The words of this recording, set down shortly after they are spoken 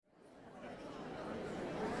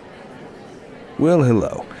Well,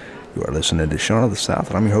 hello. You are listening to Shaun of the South,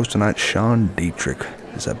 and I'm your host tonight, Sean Dietrich.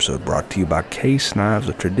 This episode brought to you by Case Knives,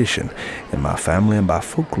 a tradition in my family, and by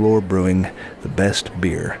Folklore Brewing, the best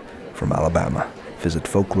beer from Alabama. Visit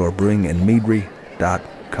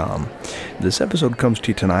folklorebrewingandmeadery.com. This episode comes to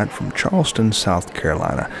you tonight from Charleston, South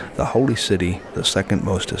Carolina, the holy city, the second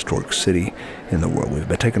most historic city in the world. We've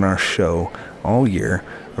been taking our show all year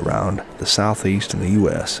around the southeast in the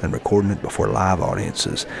U.S. and recording it before live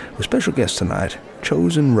audiences with special guests tonight,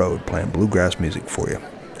 Chosen Road, playing bluegrass music for you.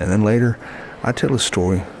 And then later, I tell a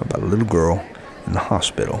story about a little girl in the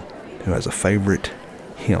hospital who has a favorite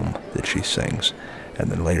hymn that she sings. And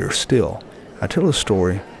then later still, I tell a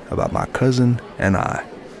story about my cousin and I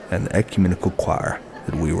and the ecumenical choir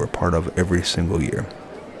that we were a part of every single year.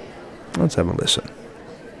 Let's have a listen.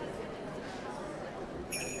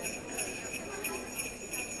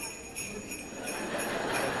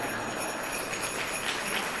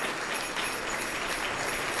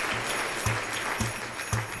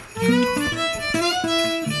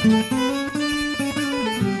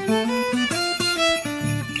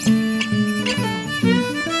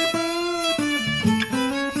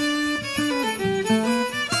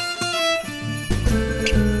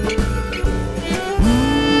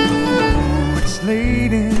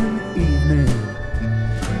 Late in the evening,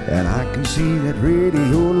 and I can see that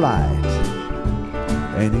radio light,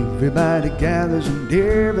 and everybody gathers and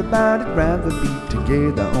everybody'd rather be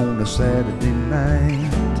together on a Saturday night.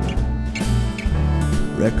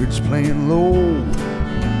 Records playing low,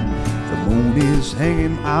 the moon is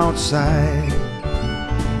hanging outside,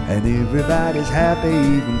 and everybody's happy,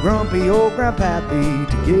 even grumpy old grandpappy,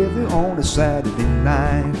 together on a Saturday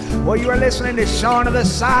night. Well, you are listening to Shaun of the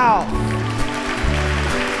South.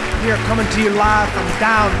 We are coming to you live from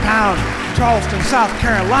downtown Charleston, South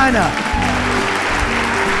Carolina.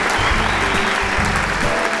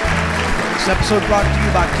 This episode brought to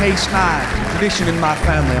you by Case Knives, a tradition in my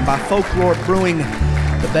family, and by Folklore Brewing,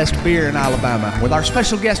 the best beer in Alabama. With our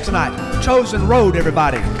special guest tonight, Chosen Road,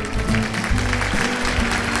 everybody.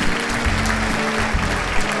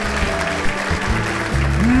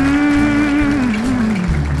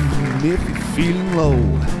 If you're feeling low,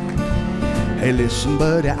 hey, listen,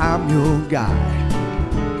 buddy, I'm your guy.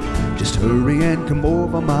 Just hurry and come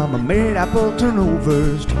over, mama made apple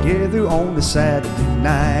turnovers together on a Saturday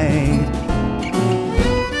night.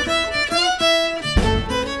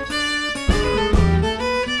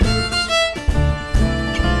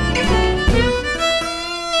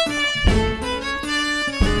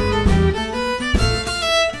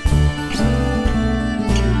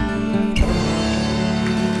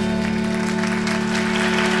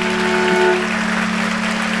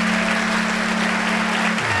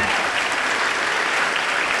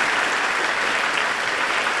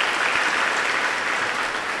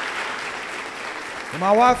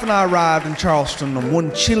 My wife and I arrived in Charleston on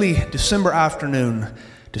one chilly December afternoon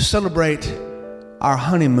to celebrate our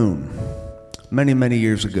honeymoon many, many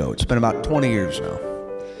years ago. It's been about 20 years now.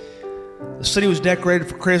 The city was decorated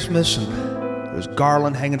for Christmas, and there was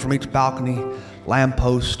garland hanging from each balcony,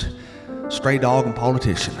 lamppost, stray dog, and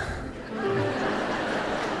politician.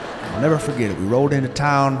 I'll never forget it. We rolled into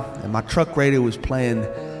town, and my truck radio was playing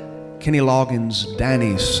Kenny Loggins'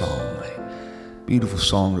 Danny's Song. Beautiful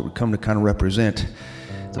song that would come to kind of represent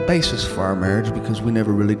the basis for our marriage, because we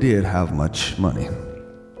never really did have much money.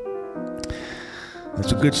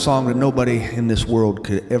 It's a good song that nobody in this world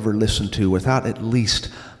could ever listen to without at least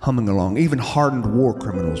humming along. Even hardened war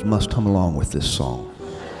criminals must hum along with this song.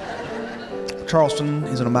 Charleston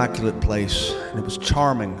is an immaculate place, and it was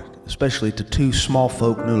charming, especially to two small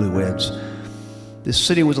folk newlyweds. This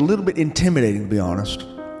city was a little bit intimidating, to be honest,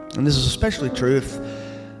 and this is especially true if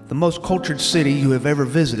the most cultured city you have ever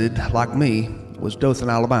visited, like me, was Dothan,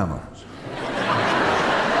 Alabama.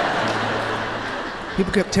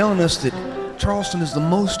 People kept telling us that Charleston is the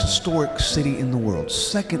most historic city in the world,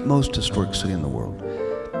 second most historic city in the world.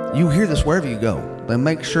 You hear this wherever you go. They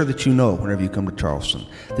make sure that you know whenever you come to Charleston.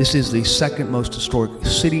 This is the second most historic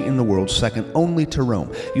city in the world, second only to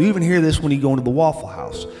Rome. You even hear this when you go into the Waffle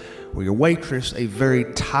House, where your waitress, a very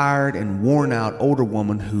tired and worn out older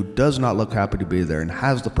woman who does not look happy to be there and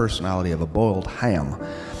has the personality of a boiled ham,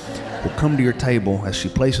 will come to your table. As she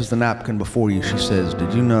places the napkin before you, she says,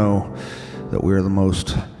 "Did you know that we are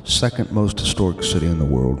the second most historic city in the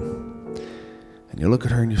world?" And you look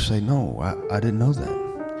at her and you say, "No, I didn't know that."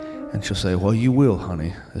 And she'll say, "Well, you will,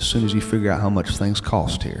 honey, as soon as you figure out how much things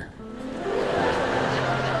cost here."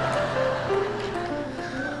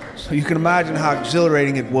 So you can imagine how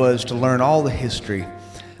exhilarating it was to learn all the history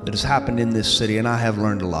that has happened in this city, and I have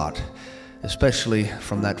learned a lot. especially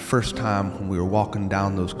from that first time when we were walking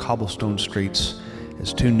down those cobblestone streets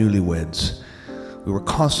as two newlyweds. We were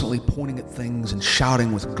constantly pointing at things and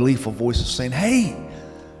shouting with gleeful voices saying, "Hey,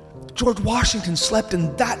 George Washington slept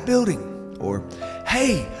in that building," or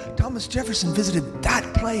 "Hey, Thomas Jefferson visited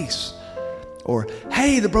that place," or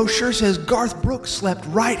 "Hey, the brochure says Garth Brooks slept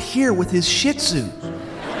right here with his Shih Tzu."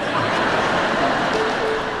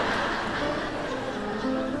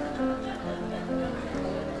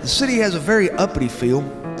 The city has a very uppity feel,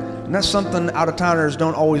 and that's something out-of-towners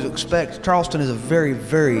don't always expect. Charleston is a very,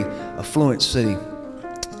 very affluent city.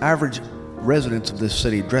 Average residents of this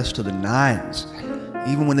city dress to the nines,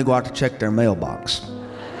 even when they go out to check their mailbox.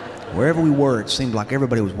 Wherever we were, it seemed like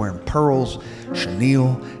everybody was wearing pearls,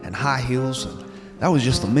 chenille, and high heels, and that was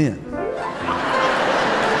just the men.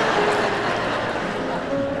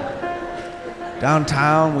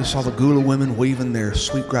 Downtown, we saw the Gula women weaving their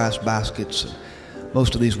sweetgrass baskets, and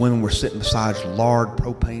most of these women were sitting beside lard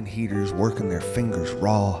propane heaters, working their fingers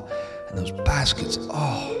raw, and those baskets,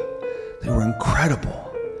 they were incredible.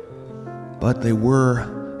 But they were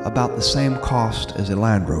about the same cost as a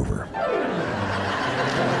Land Rover.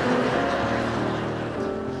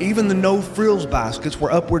 Even the no-frills baskets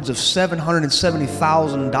were upwards of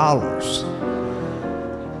 $770,000.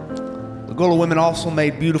 The Gula women also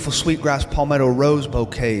made beautiful sweetgrass palmetto rose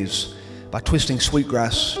bouquets by twisting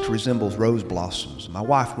sweetgrass to resemble rose blossoms. My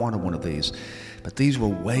wife wanted one of these, but these were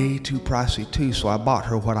way too pricey too, so I bought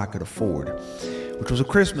her what I could afford, which was a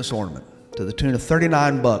Christmas ornament to the tune of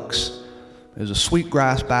 $39. It was a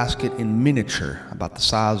sweetgrass basket in miniature, about the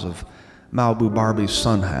size of Malibu Barbie's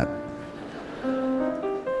sun hat.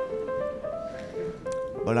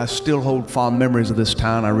 But I still hold fond memories of this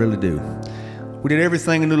town, I really do. We did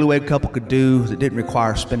everything a newlywed couple could do that didn't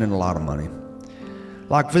require spending a lot of money.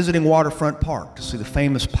 Like visiting Waterfront Park to see the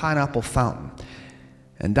famous pineapple fountain,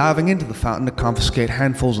 and diving into the fountain to confiscate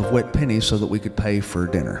handfuls of wet pennies so that we could pay for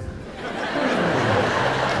dinner.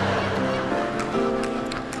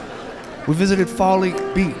 We visited Fall Leak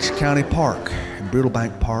Beach County Park, and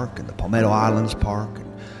Brittlebank Park, and the Palmetto Islands Park, and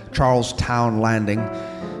Charlestown Landing,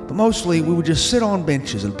 but mostly we would just sit on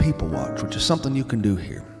benches and people watch, which is something you can do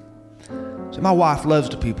here. See, my wife loves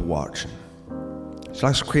to people watch. She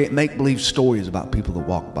likes to create make-believe stories about people that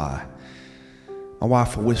walk by. My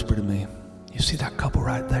wife will whisper to me, "You see that couple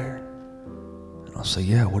right there?" And I'll say,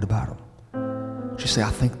 "Yeah, what about them?" She'll say,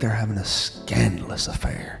 "I think they're having a scandalous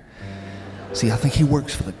affair. See, I think he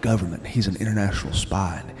works for the government. He's an international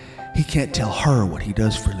spy, and he can't tell her what he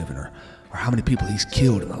does for a living or how many people he's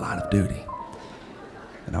killed in the line of duty."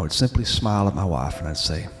 And I would simply smile at my wife and I'd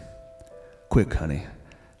say, "Quick, honey,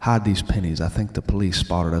 hide these pennies. I think the police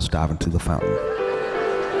spotted us diving to the fountain."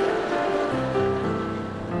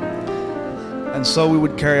 And so we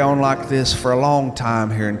would carry on like this for a long time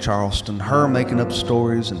here in Charleston, her making up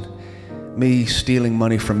stories and me stealing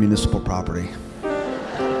money from municipal property.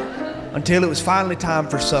 Until it was finally time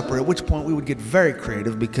for supper, at which point we would get very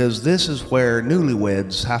creative, because this is where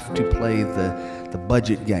newlyweds have to play the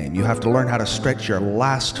budget game. You have to learn how to stretch your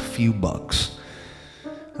last few bucks.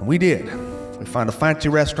 And we did. We found a fancy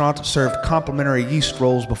restaurant that served complimentary yeast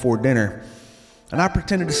rolls before dinner, and I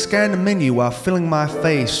pretended to scan the menu while filling my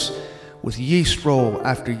face with yeast roll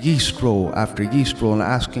after yeast roll after yeast roll and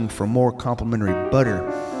asking for more complimentary butter.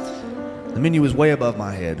 The menu was way above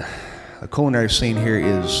my head. The culinary scene here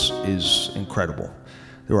is incredible.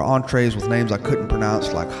 There were entrees with names I couldn't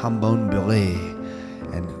pronounce, like Jambon Beurré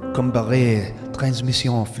and Combaré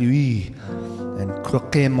Transmission Fluide and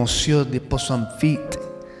Croquet Monsieur de Possum Feet,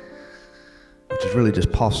 which is really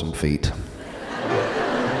just possum feet.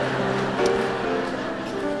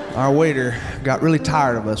 Our waiter got really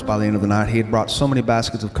tired of us by the end of the night. He had brought so many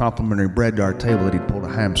baskets of complimentary bread to our table that he'd pulled a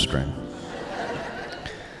hamstring.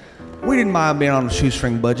 We didn't mind being on a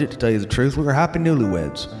shoestring budget, to tell you the truth. We were happy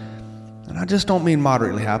newlyweds. And I just don't mean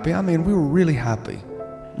moderately happy. I mean, we were really happy.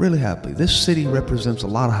 Really happy. This city represents a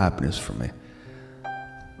lot of happiness for me.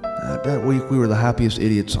 That week, we were the happiest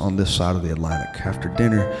idiots on this side of the Atlantic. After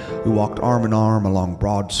dinner, we walked arm in arm along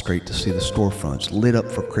Broad Street to see the storefronts lit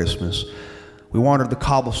up for Christmas. We wandered the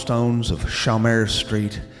cobblestones of Chalmers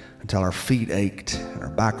Street until our feet ached and our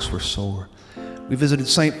backs were sore. We visited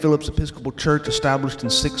St. Philip's Episcopal Church, established in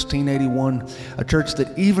 1681, a church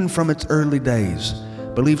that even from its early days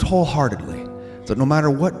believed wholeheartedly that no matter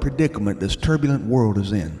what predicament this turbulent world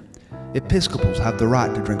is in, Episcopals have the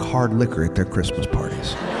right to drink hard liquor at their Christmas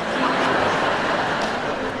parties.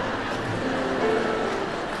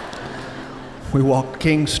 We walked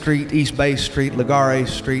King Street, East Bay Street, Lagare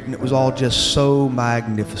Street, and it was all just so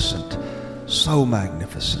magnificent. So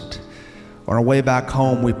magnificent. On our way back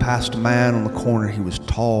home, we passed a man on the corner. He was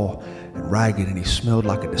tall and ragged, and he smelled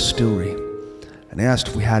like a distillery. And he asked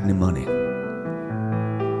if we had any money.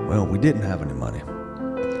 Well, we didn't have any money.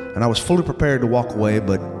 And I was fully prepared to walk away,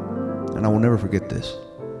 and I will never forget this.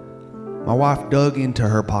 My wife dug into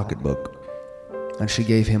her pocketbook, and she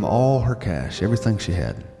gave him all her cash, everything she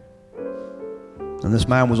had. And this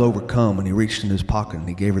man was overcome, and he reached in his pocket, and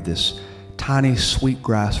he gave her this tiny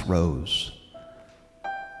sweetgrass rose.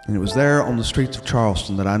 And it was there on the streets of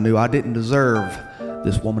Charleston that I knew I didn't deserve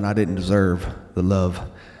this woman. I didn't deserve the love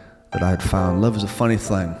that I had found. Love is a funny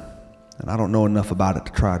thing, and I don't know enough about it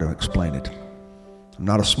to try to explain it. I'm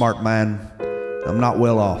not a smart man. I'm not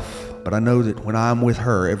well off, but I know that when I'm with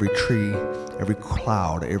her, every tree, every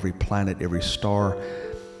cloud, every planet, every star,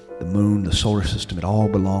 the moon, the solar system, it all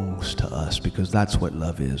belongs to us, because that's what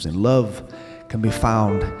love is. And love can be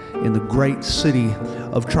found in the great city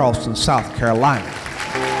of Charleston, South Carolina.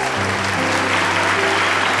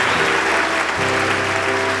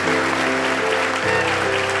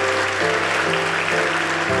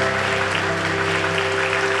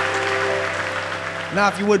 Now,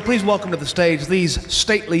 if you would, please welcome to the stage these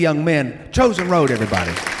stately young men. Chosen Road,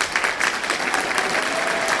 everybody.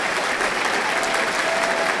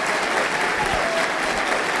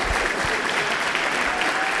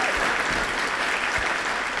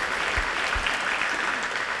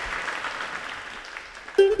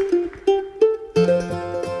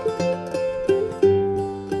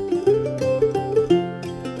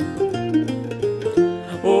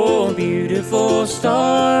 Oh, beautiful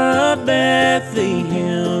star of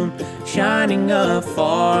Bethlehem, shining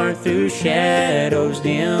afar through shadows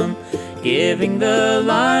dim, giving the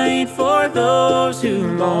light for those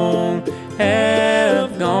who long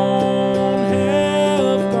have gone,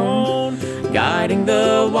 guiding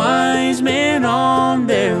the wise men on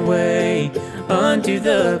their way unto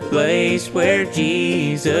the place where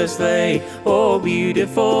Jesus lay. Oh,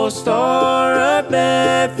 beautiful star of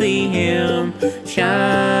Bethlehem,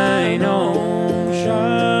 shine on,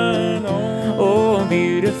 shine on. Oh,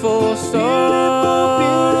 beautiful star,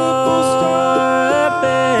 beautiful star of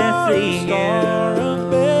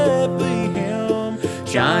Bethlehem,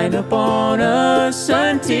 shine upon us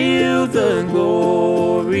until the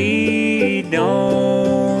glory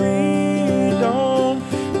dawn.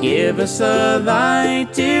 Give us a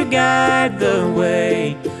light to guide the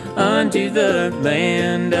way unto the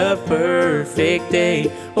land of perfect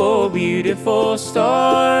day. Oh, beautiful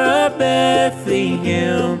star of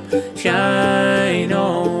Bethlehem, shine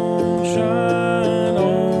on, shine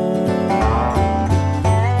on.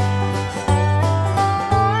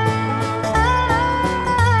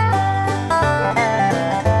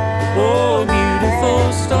 Oh,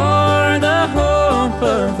 beautiful star, the hope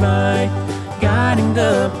of light, guiding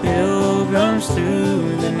the pilgrims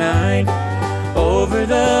through the night, over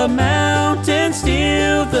the mountains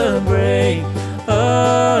till the break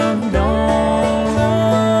of dawn,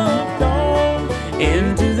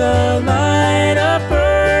 into the light of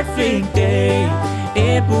perfect day.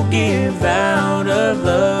 It will give out a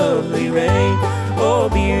lovely ray. Oh,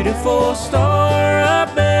 beautiful star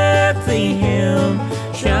of Bethlehem,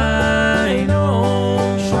 shine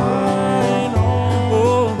on, shine on.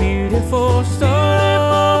 Oh, beautiful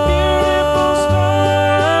star, beautiful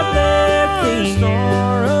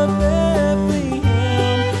star of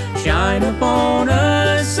Bethlehem, shine upon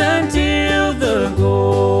us until the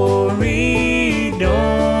glory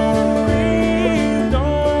dawn.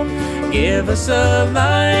 Give us a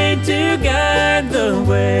light to guide the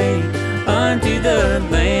way unto the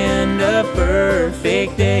land of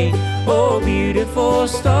perfect day. Oh, beautiful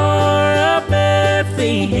star of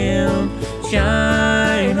Bethlehem,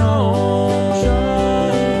 shine on,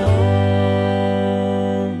 shine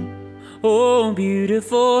on. Oh,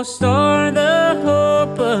 beautiful star, the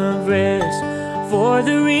hope of rest for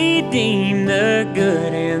the redeemed, the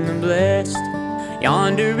good and the blessed,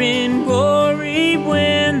 yonder in glory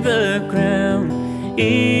when the crown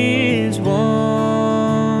is won.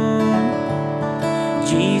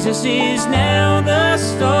 Jesus is now the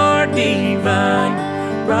star divine,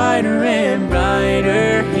 brighter and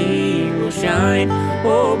brighter he will shine.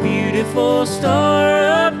 Oh, beautiful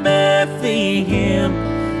star of Bethlehem,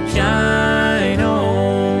 shine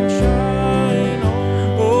on, shine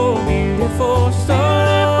on. Oh, beautiful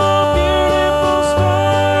star, beautiful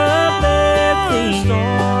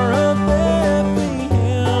star of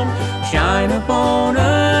Bethlehem, shine upon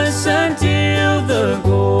us until the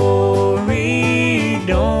glory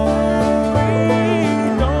dawn.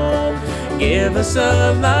 Give us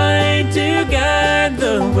a light to guide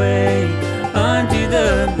the way unto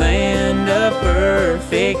the land of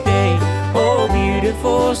perfect day. Oh,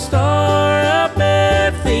 beautiful star of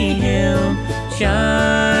Bethlehem,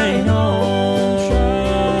 shine on,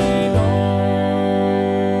 shine on.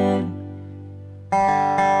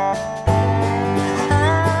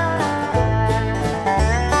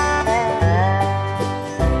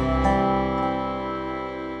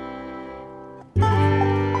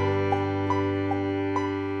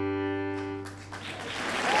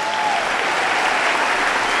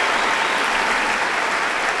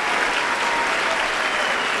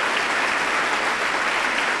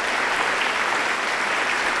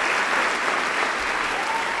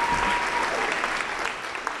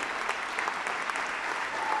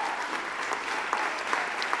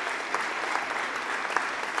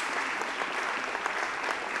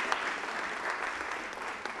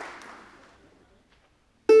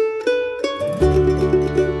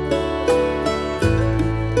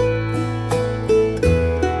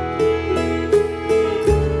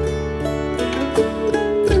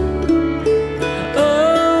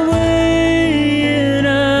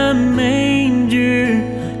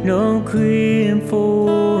 Crib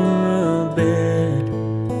for a bed,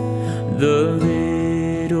 the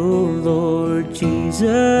little Lord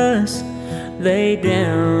Jesus lay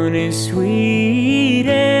down his sweet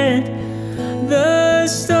head. The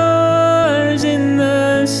stars in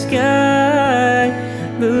the sky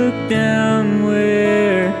looked down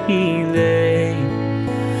where he lay.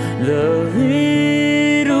 The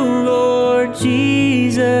little Lord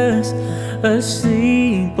Jesus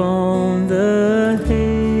asleep on the hay.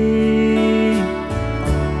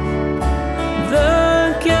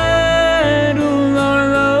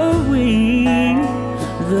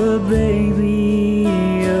 Baby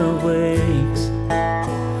awakes,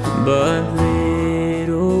 but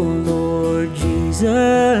little Lord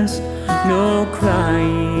Jesus no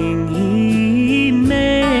crying he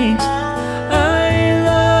makes. I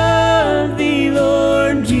love thee,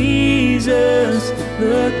 Lord Jesus,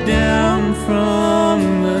 look down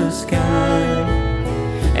from the sky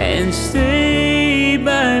and stay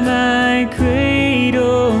by my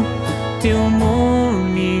cradle till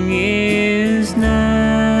morning is nigh.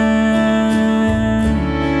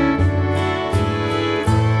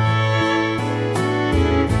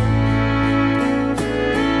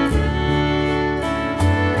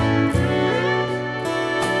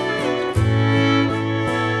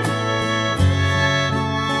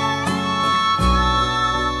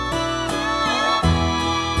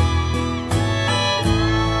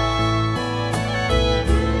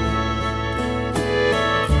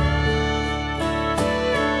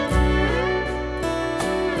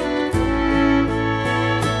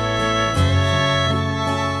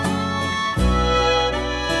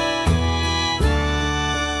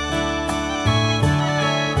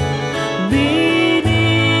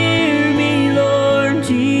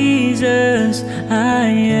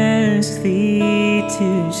 I ask thee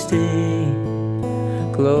to stay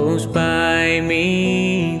close by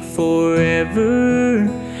me forever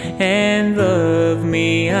and love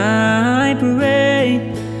me, I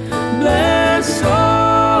pray. Bless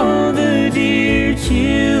all the dear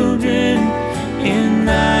children in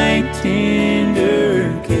thy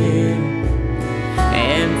tender care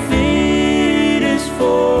and fit us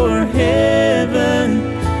for heaven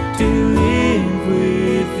to live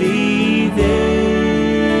with thee there.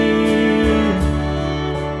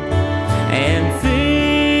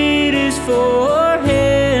 For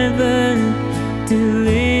heaven to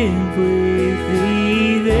live with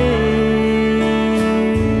thee there.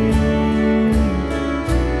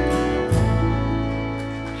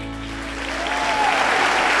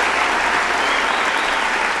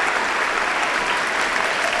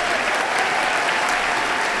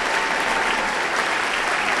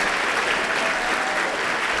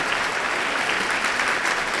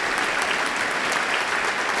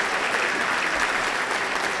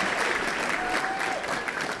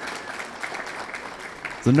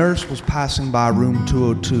 The nurse was passing by room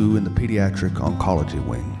 202 in the pediatric oncology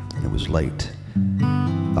wing, and it was late.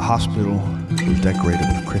 The hospital was decorated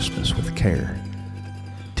with Christmas with care.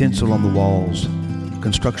 Tinsel on the walls,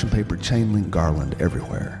 construction paper chain link garland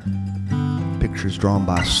everywhere. Pictures drawn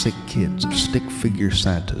by sick kids of stick figure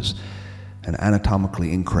Santas and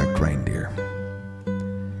anatomically incorrect reindeer.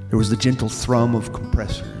 There was the gentle thrum of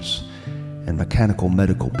compressors and mechanical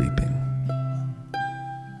medical beeping.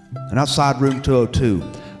 And outside room 202,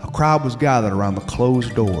 a crowd was gathered around the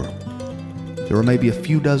closed door. There were maybe a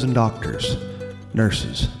few dozen doctors,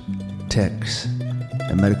 nurses, techs,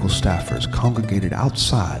 and medical staffers congregated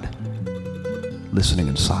outside, listening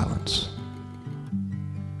in silence.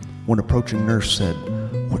 One approaching nurse said,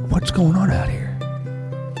 "What's going on out here?"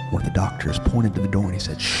 One of the doctors pointed to the door and he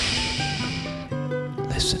said, "Shh,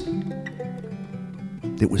 listen."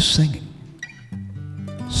 It was singing.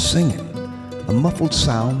 singing. The muffled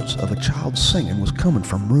sounds of a child singing was coming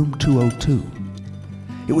from room 202.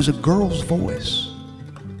 It was a girl's voice,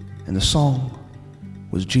 and the song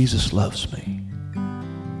was Jesus Loves Me.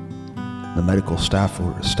 The medical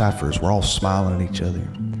staffers were all smiling at each other.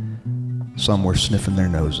 Some were sniffing their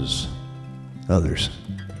noses. Others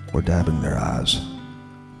were dabbing their eyes.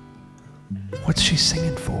 "What's she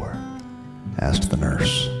singing for?" asked the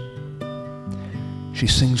nurse. "She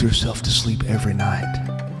sings herself to sleep every night,"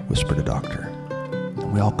 whispered a doctor,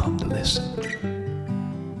 "and we all come to listen."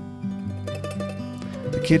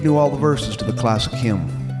 The kid knew all the verses to the classic hymn.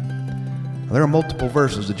 Now, there are multiple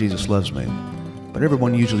verses to Jesus Loves Me, but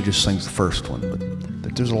everyone usually just sings the first one,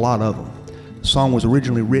 but there's a lot of them. The song was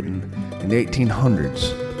originally written in the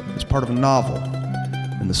 1800s as part of a novel,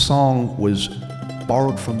 and the song was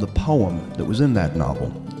borrowed from the poem that was in that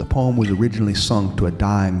novel. The poem was originally sung to a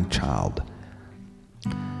dying child.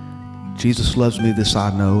 Jesus loves me, this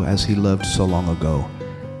I know, as he loved so long ago,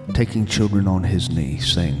 taking children on his knee,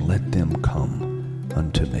 saying, "Let them come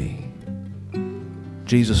unto me."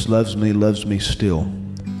 Jesus loves me still,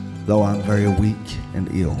 though I'm very weak and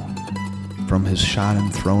ill. From his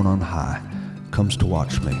shining throne on high, comes to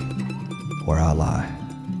watch me where I lie.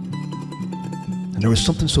 And there was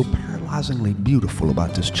something so paralyzingly beautiful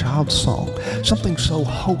about this child's song, something so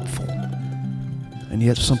hopeful, and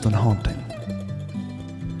yet something haunting.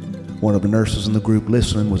 One of the nurses in the group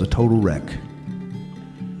listening was a total wreck,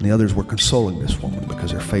 and the others were consoling this woman because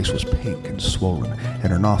her face was pink and swollen,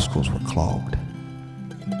 and her nostrils were clogged.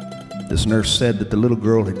 This nurse said that the little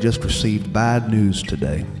girl had just received bad news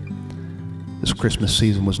today. This Christmas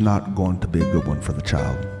season was not going to be a good one for the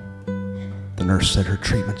child. The nurse said her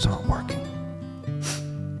treatments aren't working,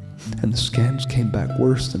 and the scans came back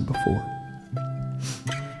worse than before.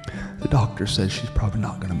 The doctor says she's probably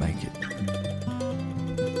not going to make it.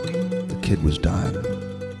 The kid was dying.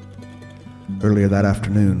 Earlier that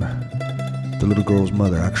afternoon, the little girl's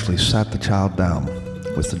mother actually sat the child down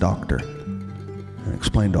with the doctor and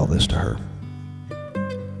explained all this to her.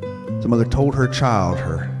 The mother told her child,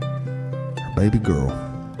 her baby girl,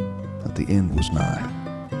 that the end was nigh.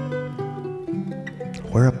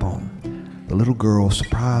 Whereupon, the little girl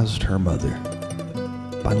surprised her mother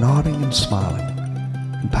by nodding and smiling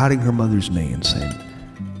and patting her mother's knee and saying,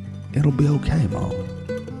 "It'll be okay, Mom.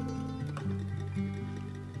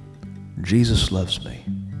 Jesus loves me.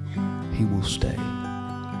 He will stay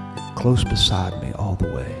close beside me all the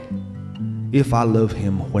way. If I love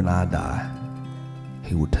him when I die,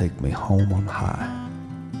 he will take me home on high."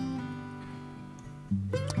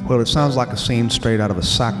 Well, it sounds like a scene straight out of a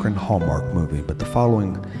saccharine Hallmark movie, but the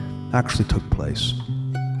following actually took place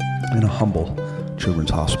in a humble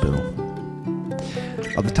children's hospital.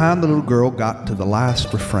 By the time the little girl got to the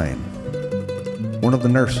last refrain, one of the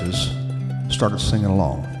nurses started singing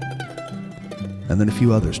along, and then a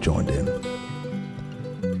few others joined in.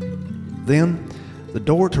 Then, the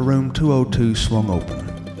door to room 202 swung open,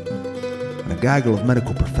 and a gaggle of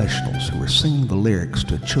medical professionals who were singing the lyrics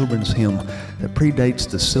to a children's hymn that predates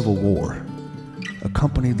the Civil War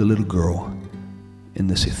accompanied the little girl in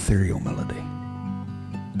this ethereal melody.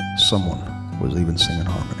 Someone was even singing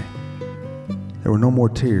harmony. There were no more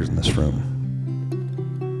tears in this room.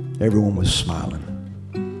 Everyone was smiling.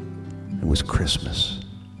 It was Christmas.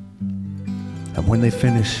 And when they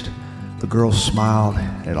finished, the girl smiled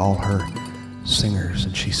at all her singers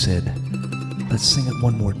and she said, "Let's sing it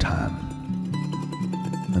one more time."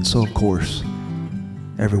 And so, of course,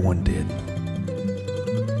 everyone did.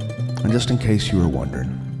 And just in case you were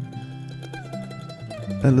wondering,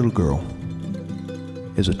 that little girl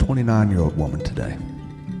is a 29-year-old woman today,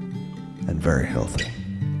 and very healthy.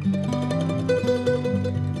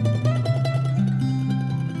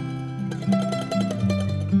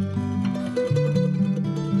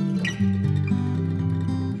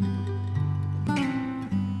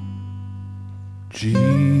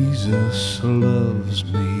 Jesus loves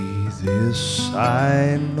me, this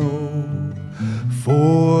I know,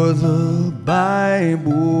 for the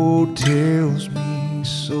Bible tells me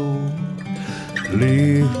so.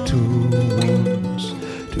 Little ones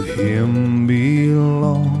to him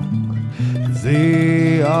belong.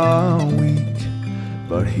 They are weak,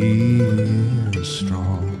 but he is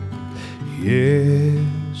strong.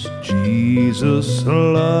 Yes, Jesus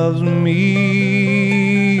loves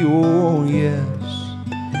me. Oh, yes,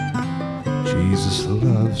 Jesus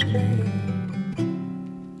loves me.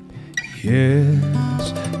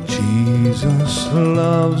 Yes, Jesus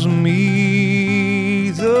loves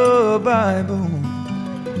me. The Bible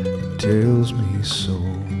tells me so.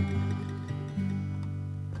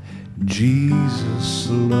 Jesus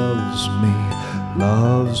loves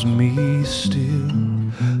me still,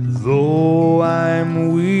 Though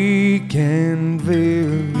I'm weak and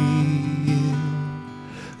very ill,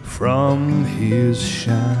 from his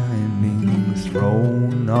shining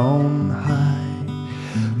throne on high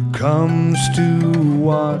comes to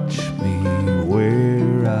watch me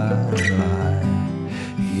where I lie.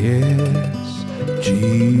 Yes,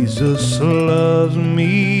 Jesus loves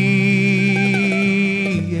me.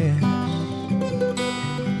 Yes,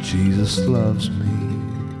 Jesus loves me.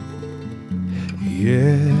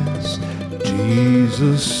 Yes,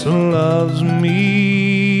 Jesus loves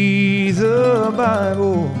me. The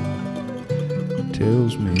Bible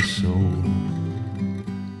tells me so.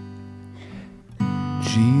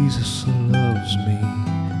 Jesus loves me.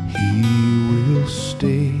 He will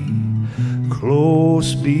stay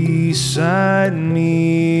close beside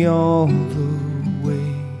me all the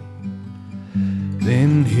way.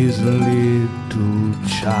 Then his little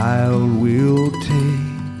child will take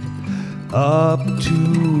up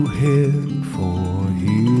to heaven for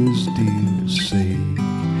his dear sake.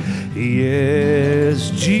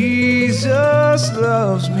 Yes, Jesus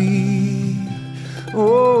loves me.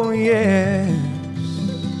 Oh yes,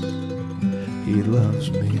 he loves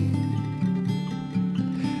me.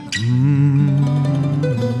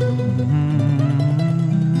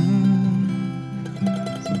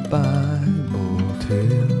 The Bible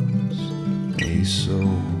tells me so.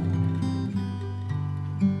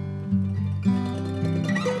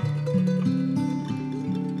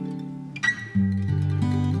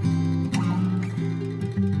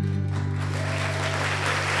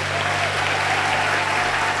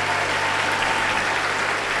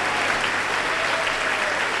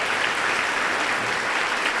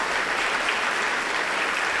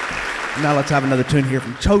 Now let's have another tune here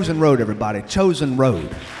from Chosen Road, everybody. Chosen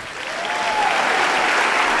Road.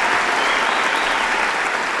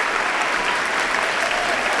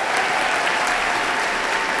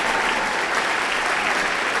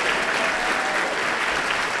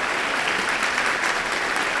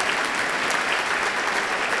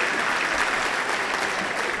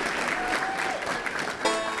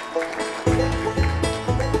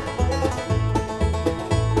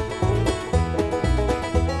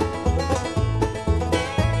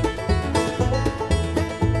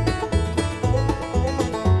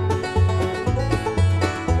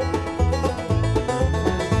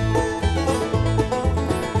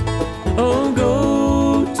 Oh,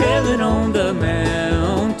 go tell it on the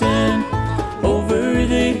mountain, over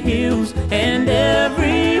the hills and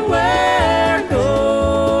everywhere.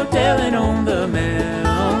 Go tell it on the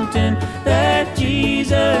mountain that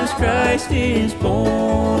Jesus Christ is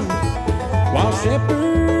born. While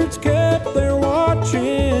shepherds kept their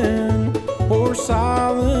watching o'er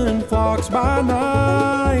silent flocks by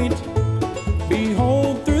night,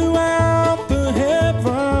 behold, throughout the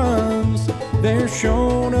heavens there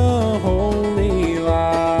shone a holy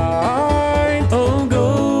light. Oh,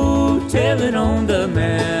 go tell it on the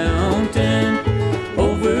mountain,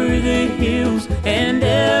 over the hills and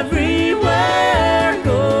everywhere.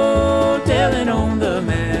 Go tell it on the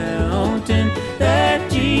mountain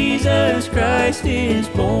that Jesus Christ is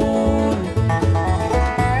born.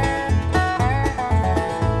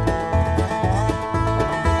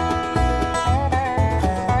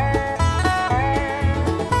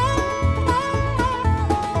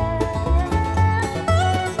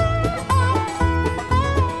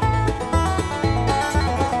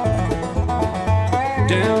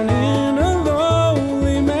 Down in a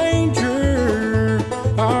lowly manger,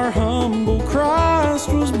 our humble Christ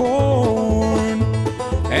was born,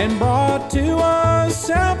 and brought to us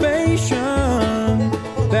salvation,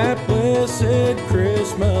 that blessed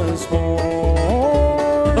Christmas morn.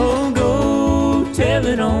 Oh, go tell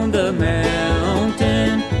it on the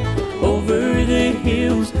mountain, over the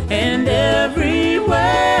hills and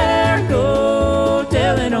everywhere. Go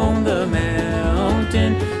tell it on the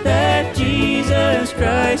mountain that Jesus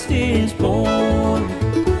Christ is born.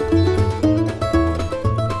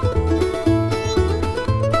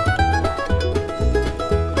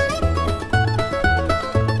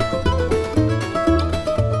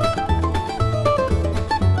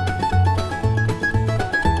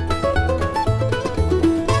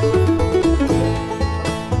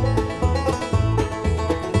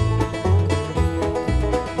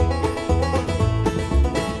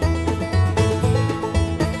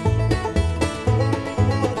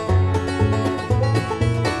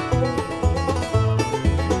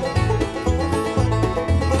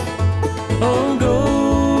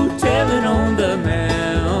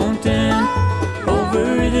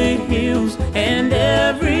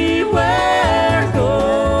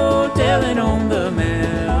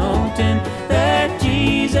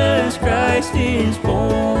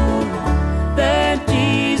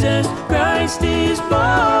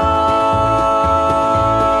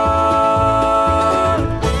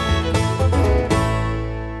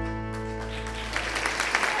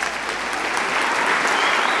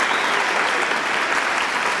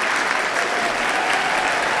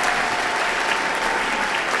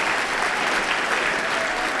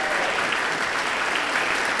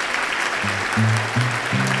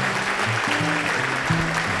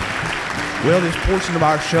 Well, this portion of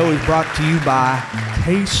our show is brought to you by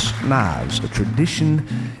Case Knives, a tradition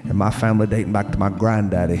in my family dating back to my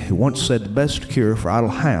granddaddy, who once said the best cure for idle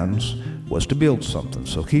hands was to build something.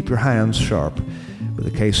 So keep your hands sharp with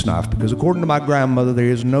a case knife, because according to my grandmother, there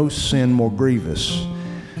is no sin more grievous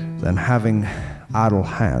than having idle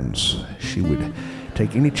hands. She would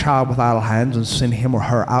take any child with idle hands and send him or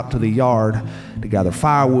her out to the yard to gather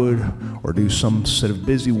firewood or do some sort of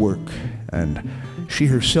busy work. And she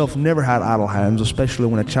herself never had idle hands, especially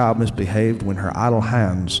when a child misbehaved, when her idle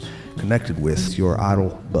hands connected with your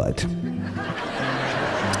idle butt.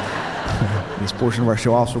 This portion of our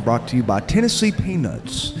show also brought to you by Tennessee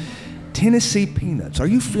Peanuts. Tennessee Peanuts. Are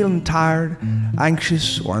you feeling tired,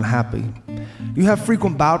 anxious, or unhappy? Do you have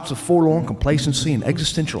frequent bouts of forlorn complacency and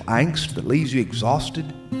existential angst that leaves you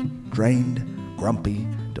exhausted, drained, grumpy,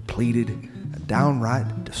 depleted, and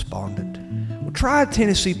downright despondent? Well, try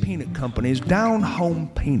Tennessee Peanut Company's Down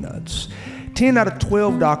Home Peanuts. 10 out of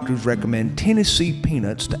 12 doctors recommend Tennessee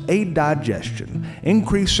Peanuts to aid digestion,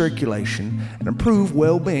 increase circulation, and improve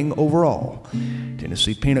well-being overall.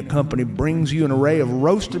 Tennessee Peanut Company brings you an array of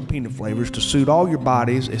roasted peanut flavors to suit all your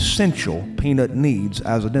body's essential peanut needs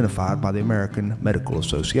as identified by the American Medical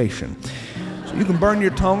Association. So you can burn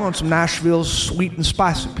your tongue on some Nashville's sweet and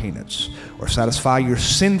spicy peanuts, or satisfy your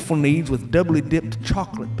sinful needs with doubly dipped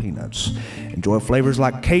chocolate peanuts. Enjoy flavors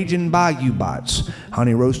like Cajun Bayou Bites,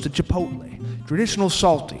 honey roasted chipotle, traditional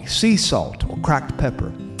salty, sea salt, or cracked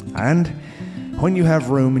pepper. And when you have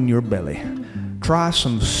room in your belly, try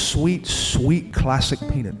some sweet, sweet classic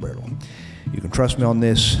peanut brittle. You can trust me on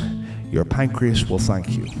this, your pancreas will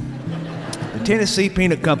thank you. The Tennessee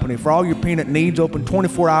Peanut Company, for all your peanut needs, open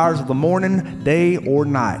 24 hours of the morning, day, or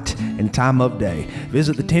night, and time of day.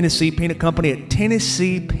 Visit the Tennessee Peanut Company at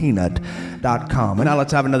TennesseePeanut.com. And now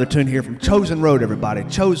let's have another tune here from Chosen Road, everybody.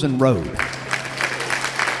 Chosen Road.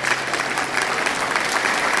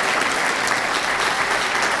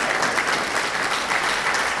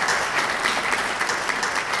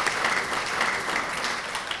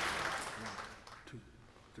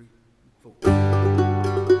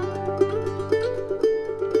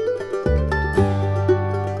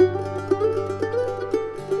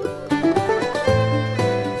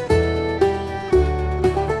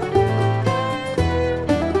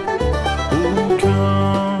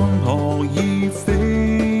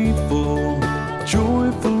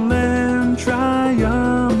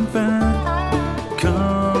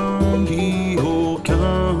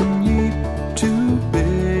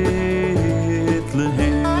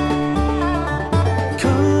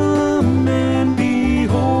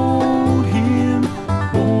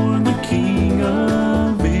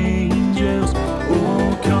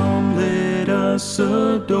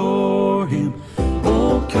 Adore him.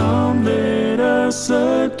 Oh, come, let us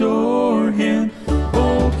adore him.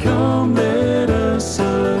 Oh, come, let us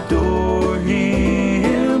adore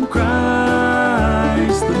him,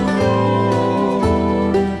 Christ the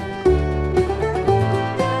Lord.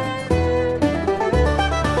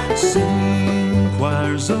 Sing,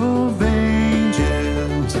 choirs of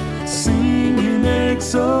angels, sing in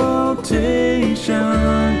exaltation.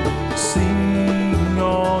 Sing,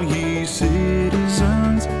 all ye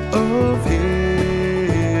citizens of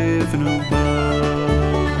heaven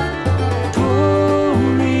above.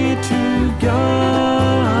 Glory to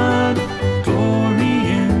God, glory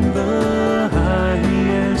in the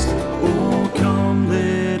highest. Oh, come,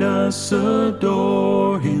 let us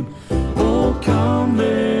adore him. Oh, come,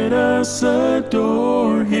 let us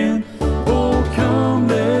adore him. Oh, come,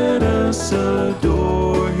 let us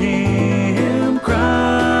adore him,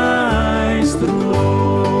 Christ the Lord.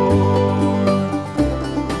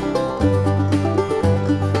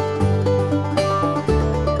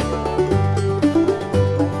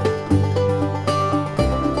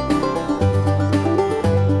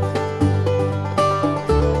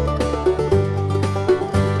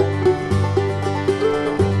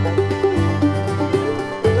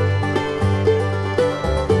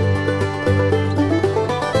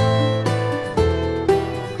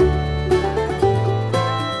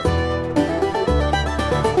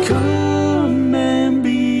 Come and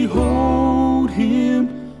behold him,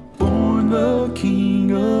 born the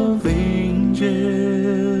King of angels.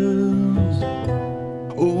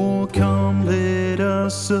 Oh, come, let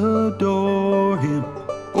us adore him.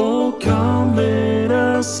 Oh, come, let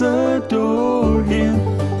us adore him.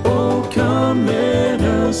 Oh, come, let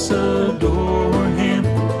us adore him.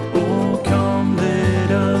 Oh, come,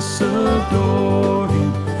 let us adore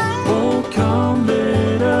him. Oh, come,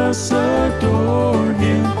 let us adore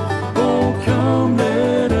him. Oh, come,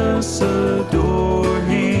 let us adore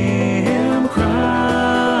him,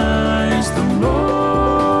 Christ the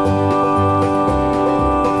Lord.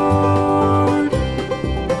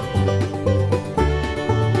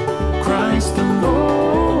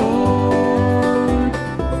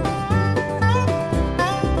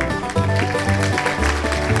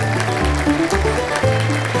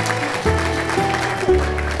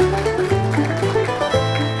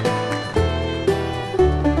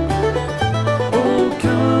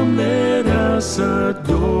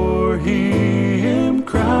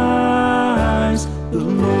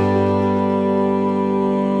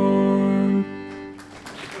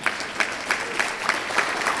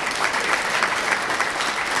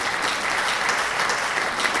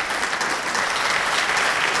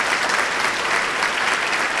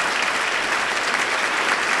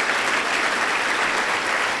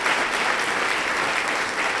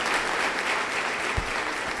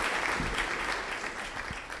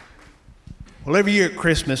 Well, every year at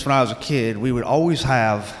Christmas when I was a kid, we would always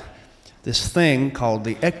have this thing called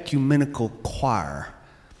the ecumenical choir.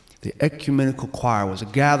 The ecumenical choir was a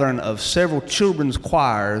gathering of several children's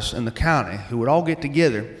choirs in the county who would all get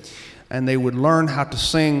together, and they would learn how to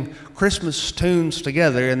sing Christmas tunes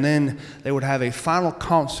together, and then they would have a final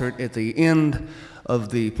concert at the end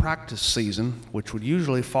of the practice season, which would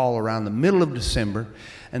usually fall around the middle of December,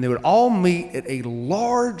 and they would all meet at a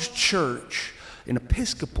large church, an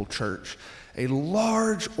Episcopal church, a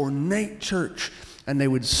large ornate church, and they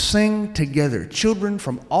would sing together. Children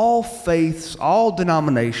from all faiths, all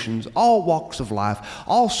denominations, all walks of life,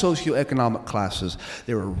 all socioeconomic classes.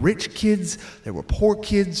 There were rich kids, there were poor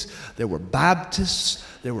kids, there were Baptists,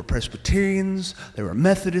 there were Presbyterians, there were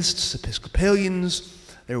Methodists, Episcopalians.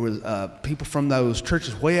 There were people from those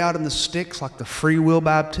churches way out in the sticks, like the Free Will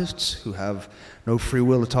Baptists, who have no free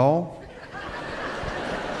will at all.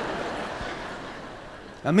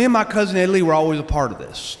 Now, me and my cousin Ed Lee were always a part of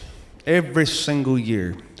this. Every single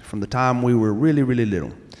year from the time we were really, really little.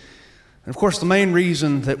 And of course, the main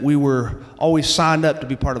reason that we were always signed up to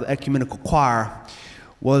be part of the ecumenical choir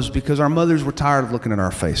was because our mothers were tired of looking at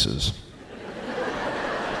our faces.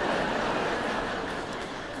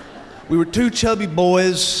 We were two chubby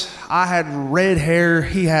boys. I had red hair,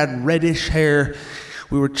 he had reddish hair.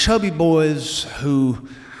 We were chubby boys who,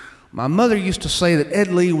 my mother used to say that Ed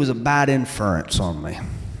Lee was a bad inference on me.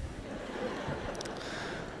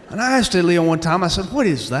 And I asked Ed Lee one time, I said, "What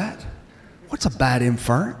is that? What's a bad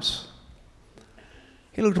inference?"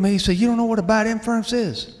 He looked at me, he said, "You don't know what a bad inference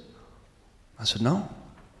is?" I said, "No."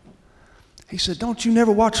 He said, "Don't you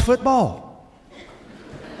never watch football?"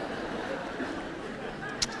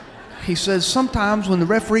 He says, "Sometimes when the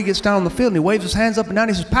referee gets down on the field and he waves his hands up and down,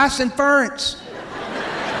 he says, 'Pass inference.'"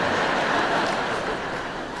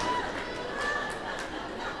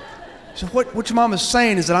 So what your mom is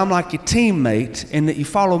saying is that I'm like your teammate and that you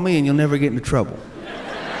follow me and you'll never get into trouble.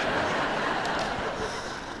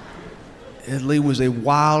 Ed Lee was a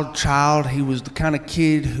wild child. He was the kind of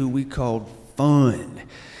kid who we called fun.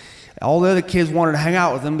 All the other kids wanted to hang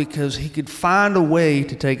out with him because he could find a way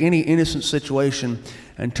to take any innocent situation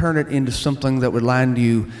and turn it into something that would land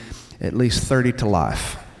you at least 30 to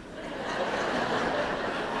life.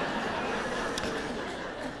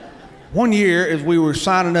 One year, as we were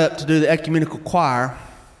signing up to do the ecumenical choir,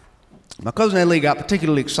 my cousin Ed Lee got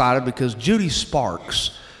particularly excited because Judy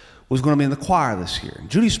Sparks was going to be in the choir this year. And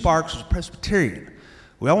Judy Sparks was a Presbyterian.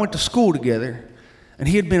 We all went to school together, and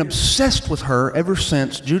he had been obsessed with her ever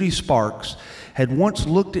since Judy Sparks had once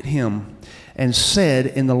looked at him and said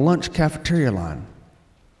in the lunch cafeteria line,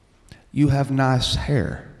 "You have nice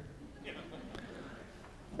hair."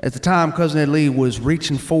 At the time, Cousin Ed Lee was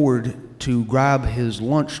reaching forward to grab his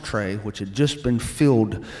lunch tray, which had just been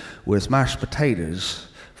filled with mashed potatoes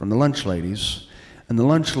from the lunch ladies. And the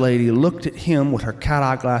lunch lady looked at him with her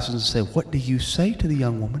cat-eye glasses and said, "What do you say to the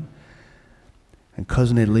young woman?" And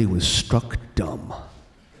Cousin Ed Lee was struck dumb.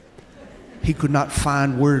 He could not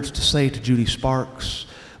find words to say to Judy Sparks.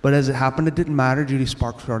 But as it happened, it didn't matter. Judy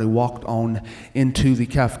Sparks had already walked on into the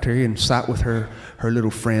cafeteria and sat with her little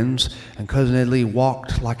friends. And Cousin Ed Lee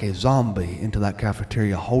walked like a zombie into that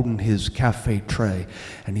cafeteria holding his cafe tray.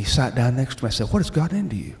 And he sat down next to me. I said, "What has gotten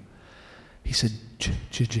into you?" He said,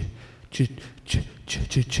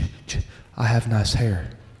 "I have nice hair."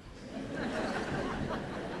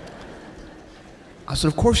 I said,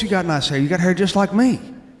 "Of course you got nice hair. You got hair just like me."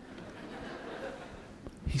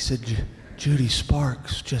 He said, "Judy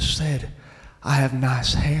Sparks just said, I have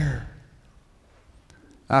nice hair."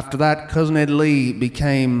 After that, Cousin Ed Lee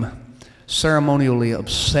became ceremonially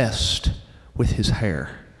obsessed with his hair.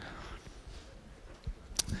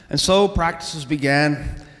 And so practices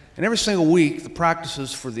began, and every single week, the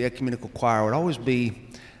practices for the ecumenical choir would always be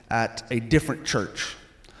at a different church,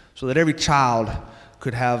 so that every child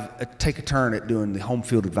could take a turn at doing the home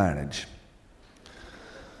field advantage.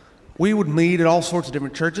 We would meet at all sorts of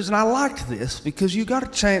different churches, and I liked this because you got a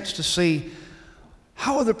chance to see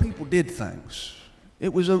how other people did things.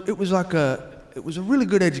 It was a really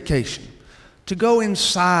good education to go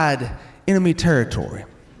inside enemy territory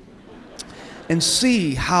and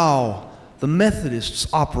see how the Methodists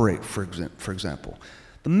operate, for example.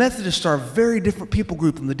 The Methodists are a very different people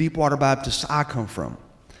group than the Deepwater Baptists I come from.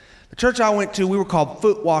 The church I went to, we were called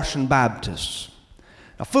Foot Washing Baptists.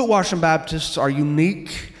 Now, Foot Washing Baptists are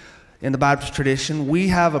unique in the Baptist tradition. We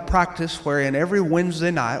have a practice wherein every Wednesday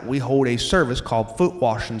night we hold a service called Foot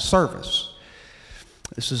Washing Service.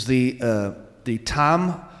 This is the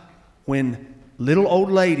time when little old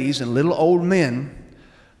ladies and little old men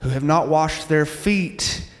who have not washed their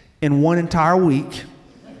feet in one entire week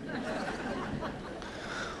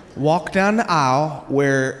walk down the aisle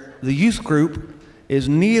where the youth group is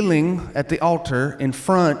kneeling at the altar in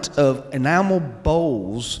front of enamel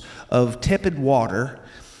bowls of tepid water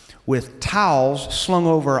with towels slung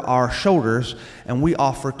over our shoulders, and we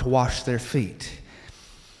offer to wash their feet.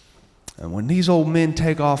 And when these old men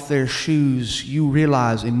take off their shoes, you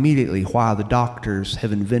realize immediately why the doctors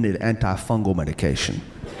have invented antifungal medication.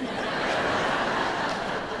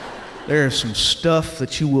 There is some stuff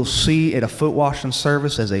that you will see at a foot washing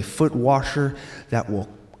service as a foot washer that will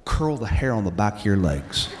curl the hair on the back of your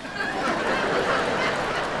legs.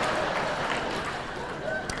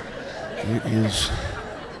 It is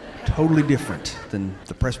totally different than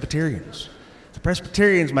the Presbyterians. The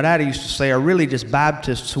Presbyterians, my daddy used to say, are really just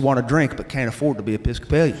Baptists who want to drink but can't afford to be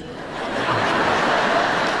Episcopalian.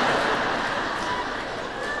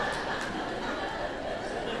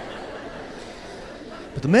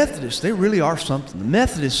 But the Methodists, they really are something. The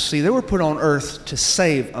Methodists, see, they were put on earth to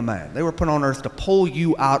save a man. They were put on earth to pull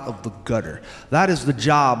you out of the gutter. That is the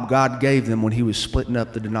job God gave them when he was splitting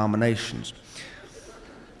up the denominations.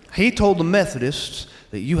 He told the Methodists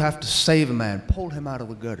that you have to save a man, pull him out of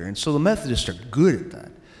the gutter. And so the Methodists are good at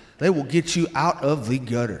that. They will get you out of the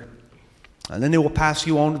gutter. And then they will pass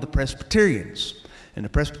you on to the Presbyterians. And the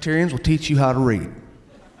Presbyterians will teach you how to read.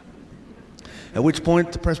 At which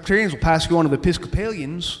point the Presbyterians will pass you on to the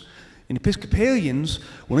Episcopalians, and the Episcopalians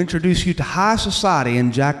will introduce you to high society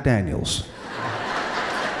and Jack Daniels.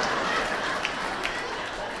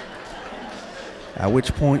 At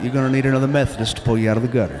which point you're going to need another Methodist to pull you out of the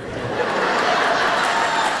gutter.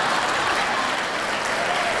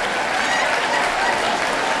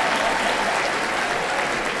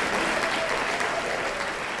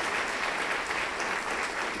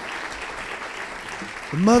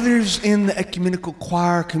 The mothers in the ecumenical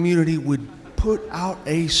choir community would put out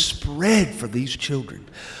a spread for these children.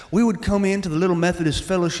 We would come into the little Methodist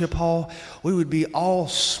fellowship hall. We would be all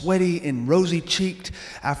sweaty and rosy-cheeked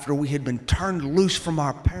after we had been turned loose from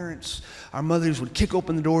our parents. Our mothers would kick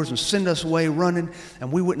open the doors and send us away running,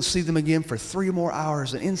 and we wouldn't see them again for 3 more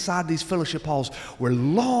hours. And inside these fellowship halls were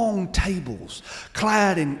long tables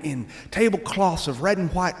clad in tablecloths of red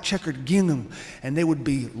and white checkered gingham, and they would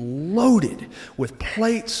be loaded with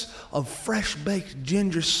plates of fresh-baked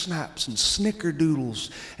ginger snaps and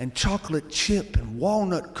snickerdoodles and chocolate chip and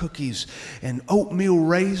walnut cookies and oatmeal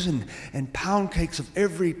raisin and pound cakes of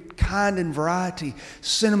every kind and variety,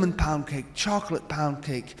 cinnamon pound cake, chocolate pound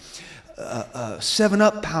cake,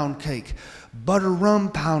 7-Up pound cake, butter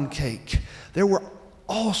rum pound cake. There were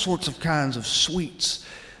all sorts of kinds of sweets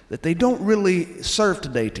that they don't really serve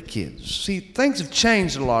today to kids. See, things have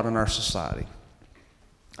changed a lot in our society.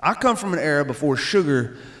 I come from an era before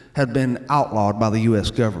sugar had been outlawed by the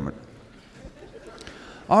U.S. government.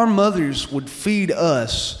 Our mothers would feed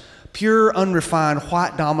us pure, unrefined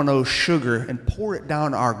white Domino sugar and pour it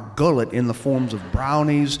down our gullet in the forms of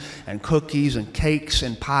brownies and cookies and cakes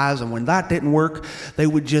and pies. And when that didn't work, they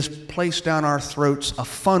would just place down our throats a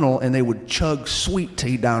funnel and they would chug sweet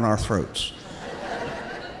tea down our throats.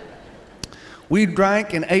 We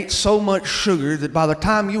drank and ate so much sugar that by the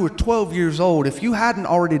time you were 12 years old, if you hadn't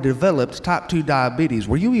already developed type 2 diabetes,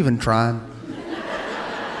 were you even trying?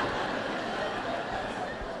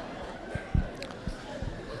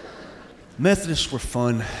 Methodists were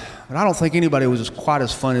fun, but I don't think anybody was quite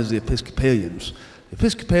as fun as the Episcopalians. The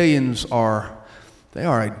Episcopalians are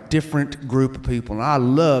a different group of people, and I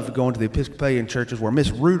loved going to the Episcopalian churches where Miss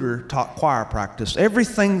Reuter taught choir practice.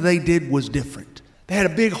 Everything they did was different. They had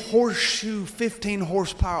a big horseshoe 15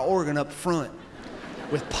 horsepower organ up front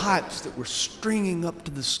with pipes that were stringing up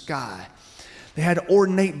to the sky. They had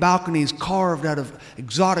ornate balconies carved out of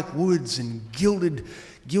exotic woods and gilded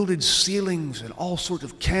ceilings and all sorts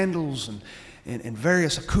of candles and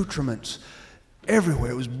various accoutrements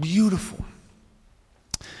everywhere. It was beautiful.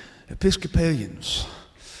 Episcopalians.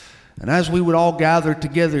 And as we would all gather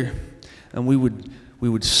together and we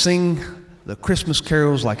would sing the Christmas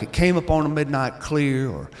carols like It Came Upon a Midnight Clear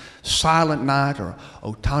or Silent Night or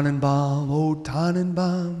O Tannenbaum,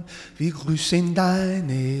 wie grüßen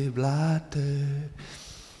deine Blätter.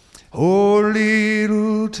 Oh,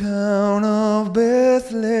 little town of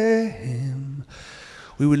Bethlehem.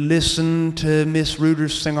 We would listen to Miss Reuter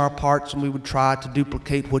sing our parts and we would try to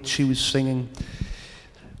duplicate what she was singing.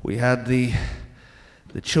 We had the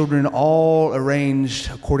children all arranged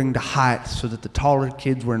according to height so that the taller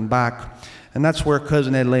kids were in back. And that's where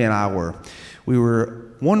Cousin Ed Lee and I were. We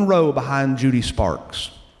were one row behind Judy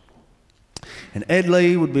Sparks. And Ed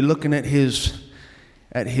Lee would be looking at his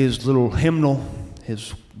little hymnal,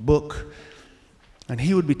 his book, and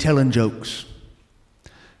he would be telling jokes.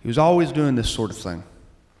 He was always doing this sort of thing.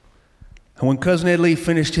 And when Cousin Ed Lee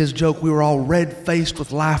finished his joke, we were all red-faced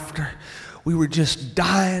with laughter. We were just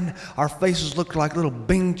dying. Our faces looked like little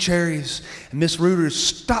Bing cherries. And Miss Reuter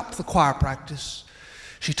stopped the choir practice.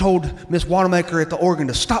 She told Miss Wanamaker at the organ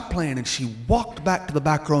to stop playing, and she walked back to the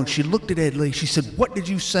back row, and she looked at Ed Lee. She said, "What did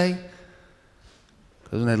you say?"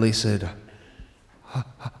 Cousin Ed Lee said,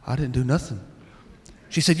 I didn't do nothing.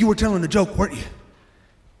 She said, "You were telling a joke, weren't you?"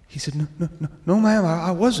 He said, No, ma'am,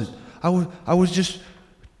 I wasn't. I was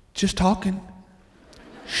just talking."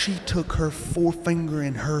 She took her forefinger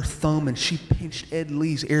and her thumb and she pinched Ed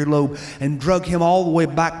Lee's earlobe and drug him all the way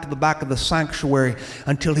back to the back of the sanctuary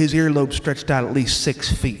until his earlobe stretched out at least 6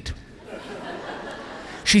 feet.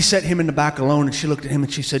 She set him in the back alone and she looked at him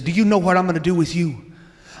and she said, "Do you know what I'm going to do with you?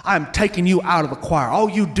 I'm taking you out of the choir. All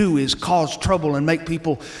you do is cause trouble and make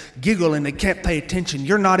people giggle and they can't pay attention.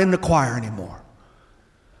 You're not in the choir anymore."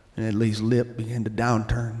 And Ed Lee's lip began to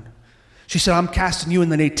downturn. She said, "I'm casting you in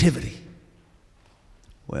the nativity."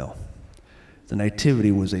 Well, the nativity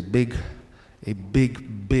was a big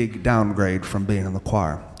downgrade from being in the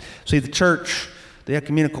choir. See, the church, the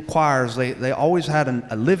ecumenical choirs, they always had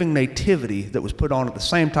a living nativity that was put on at the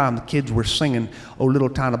same time the kids were singing "O Little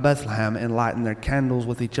Town of Bethlehem" and lighting their candles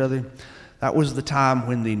with each other. That was the time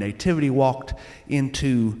when the nativity walked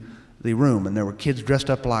into the room, and there were kids dressed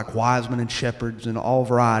up like wise men and shepherds and all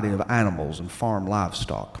variety of animals and farm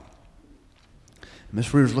livestock.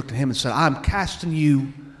 Miss Rivers looked at him and said, "I'm casting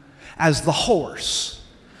you as the horse,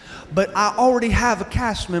 but I already have a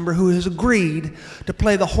cast member who has agreed to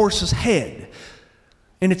play the horse's head,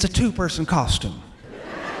 and it's a 2-person costume."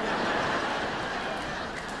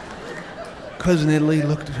 Cousin Ed Lee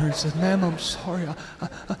looked at her and said, "Ma'am, I'm sorry.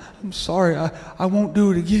 I'm sorry. I won't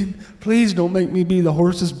do it again. Please don't make me be the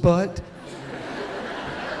horse's butt."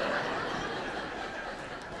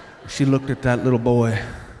 She looked at that little boy,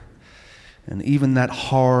 and even that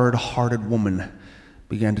hard-hearted woman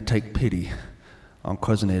began to take pity on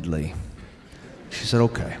Cousin Ed Lee. She said,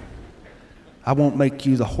 "Okay, I won't make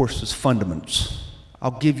you the horse's fundaments.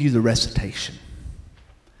 I'll give you the recitation."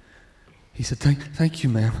 He said, Thank you,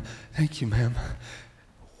 ma'am. Thank you, ma'am.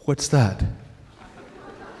 What's that?"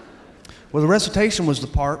 Well, the recitation was the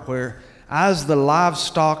part where, as the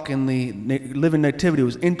livestock in the living nativity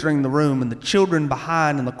was entering the room and the children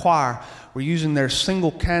behind in the choir were using their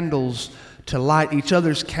single candles to light each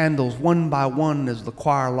other's candles one by one as the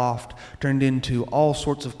choir loft turned into all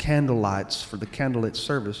sorts of candle lights for the candlelit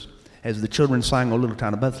service, as the children sang "O Little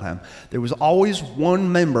Town of Bethlehem," there was always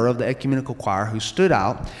one member of the ecumenical choir who stood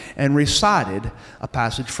out and recited a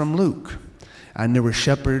passage from Luke. "And there were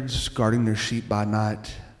shepherds guarding their sheep by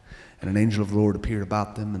night, and an angel of the Lord appeared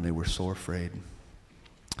about them, and they were sore afraid."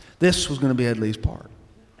 This was going to be Ed Lee's part.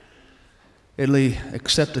 Ed Lee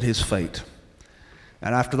accepted his fate.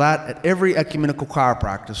 And after that, at every ecumenical choir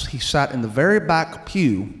practice, he sat in the very back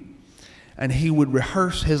pew and he would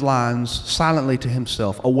rehearse his lines silently to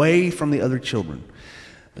himself, away from the other children,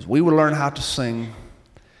 as we would learn how to sing.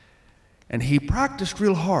 And he practiced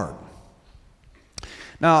real hard.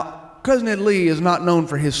 Now, Cousin Ed Lee is not known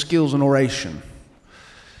for his skills in oration,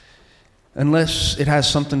 unless it has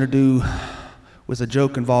something to do with a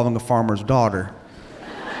joke involving a farmer's daughter.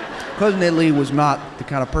 Cousin Ed Lee was not the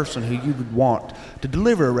kind of person who you would want to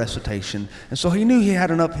deliver a recitation, and so he knew he had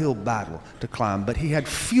an uphill battle to climb, but he had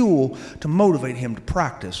fuel to motivate him to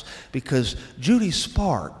practice, because Judy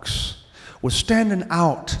Sparks was standing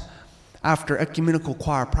out after ecumenical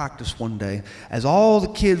choir practice one day as all the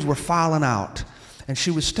kids were filing out, and she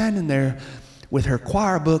was standing there with her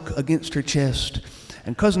choir book against her chest,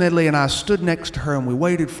 and Cousin Ed Lee and I stood next to her and we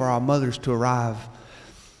waited for our mothers to arrive.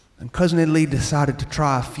 And Cousin Ed Lee decided to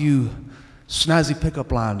try a few snazzy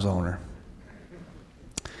pickup lines on her.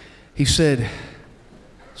 He said,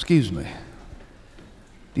 "Excuse me,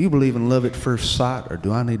 do you believe in love at first sight, or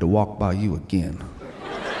do I need to walk by you again?"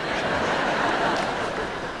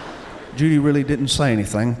 Judy really didn't say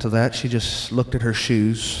anything to that. She just looked at her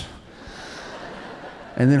shoes.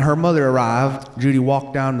 And then her mother arrived. Judy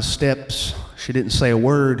walked down the steps. She didn't say a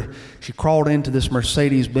word. She crawled into this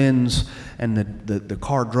Mercedes-Benz, and the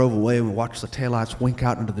car drove away, and we watched the taillights wink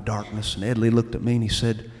out into the darkness. And Ed Lee looked at me and he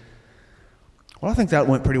said, "Well, I think that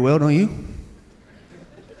went pretty well, don't you?"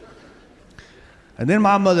 And then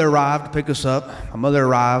my mother arrived to pick us up. My mother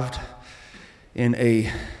arrived in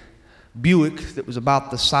a Buick that was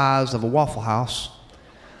about the size of a Waffle House.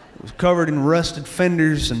 It was covered in rusted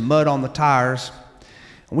fenders and mud on the tires.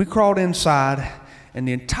 And we crawled inside, and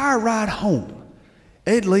the entire ride home,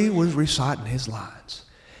 Ed Lee was reciting his lines.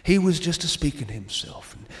 He was just speaking to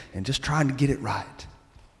himself and just trying to get it right.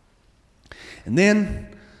 And then,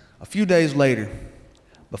 a few days later,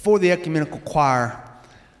 before the ecumenical choir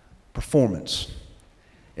performance,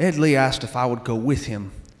 Ed Lee asked if I would go with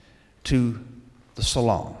him to the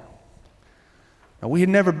salon. Now, we had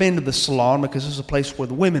never been to the salon because this is a place where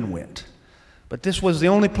the women went. But this was the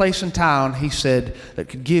only place in town, he said, that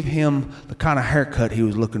could give him the kind of haircut he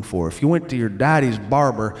was looking for. If you went to your daddy's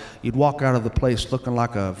barber, you'd walk out of the place looking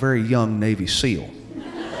like a very young Navy SEAL.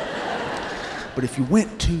 But if you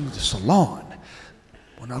went to the salon,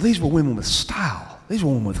 well, now these were women with style. These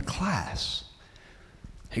were women with class.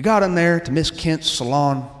 He got in there to Miss Kent's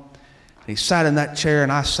salon, and he sat in that chair,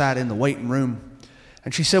 and I sat in the waiting room.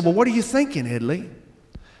 And she said, well, what are you thinking, Ed Lee?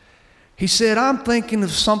 He said, I'm thinking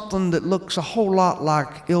of something that looks a whole lot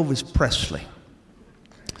like Elvis Presley.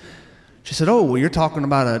 She said, oh, well, you're talking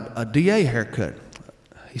about a DA haircut.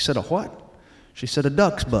 He said, a what? She said, a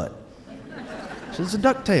duck's butt. She said, it's a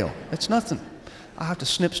ducktail. It's nothing. I have to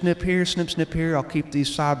snip here. I'll keep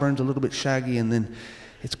these sideburns a little bit shaggy, and then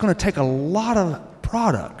it's going to take a lot of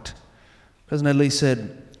product. Cousin Ed Lee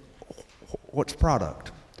said, what's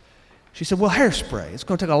product? She said, well, hairspray. It's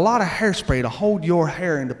going to take a lot of hairspray to hold your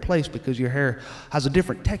hair into place because your hair has a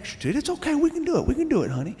different texture to it. It's okay, we can do it. We can do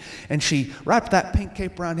it, honey. And she wrapped that pink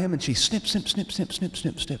cape around him, and she snip.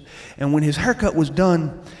 And when his haircut was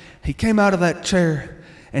done, he came out of that chair,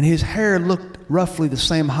 and his hair looked roughly the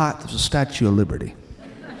same height as the Statue of Liberty.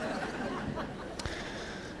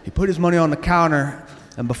 He put his money on the counter,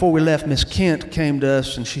 and before we left, Miss Kent came to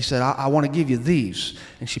us, and she said, I want to give you these.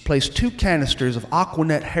 And she placed 2 canisters of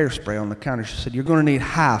Aquanet hairspray on the counter. She said, you're going to need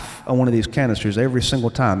half of one of these canisters every single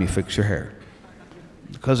time you fix your hair.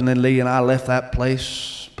 Cousin Ed Lee and I left that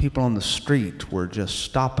place. People on the street were just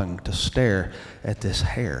stopping to stare at this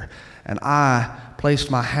hair. And I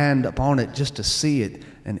placed my hand upon it just to see it,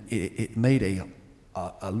 and it made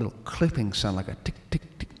a little clipping sound, like a tick, tick,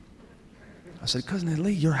 tick. I said, Cousin Ed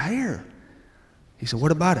Lee, your hair. He said,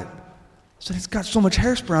 what about it? I said, it's got so much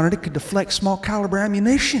hairspray on it, it could deflect small caliber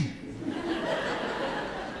ammunition.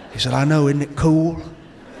 He said, I know, isn't it cool?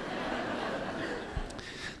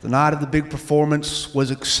 The night of the big performance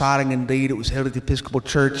was exciting indeed. It was held at the Episcopal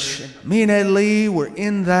Church. Me and Ed Lee were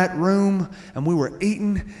in that room, and we were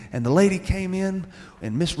eating, and the lady came in,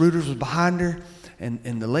 and Miss Reuters was behind her,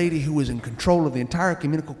 and the lady who was in control of the entire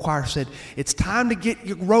ecumenical choir said, it's time to get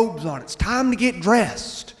your robes on. It's time to get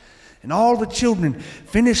dressed. And all the children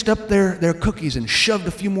finished up their cookies and shoved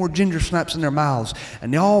a few more ginger snaps in their mouths.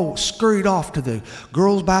 And they all scurried off to the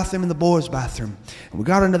girls' bathroom and the boys' bathroom. And we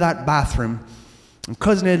got into that bathroom, and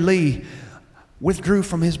Cousin Ed Lee withdrew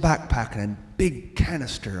from his backpack and a big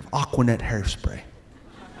canister of Aquanet hairspray.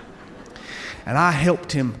 And I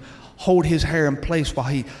helped him hold his hair in place while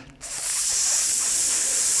he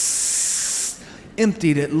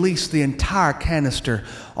emptied at least the entire canister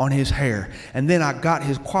on his hair. And then I got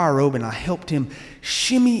his choir robe and I helped him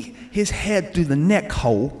shimmy his head through the neck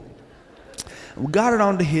hole. We got it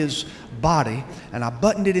onto his body, and I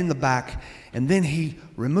buttoned it in the back, and then he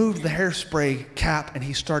removed the hairspray cap and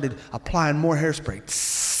he started applying more hairspray.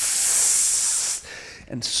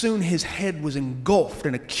 And soon his head was engulfed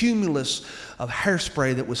in a cumulus of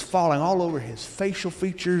hairspray that was falling all over his facial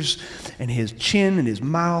features and his chin and his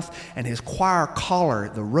mouth and his choir collar.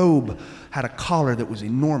 The robe had a collar that was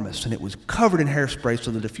enormous, and it was covered in hairspray,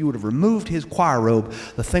 so that if you would have removed his choir robe,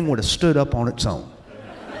 the thing would have stood up on its own.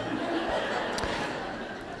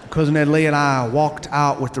 Cousin Ed Lee and I walked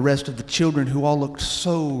out with the rest of the children, who all looked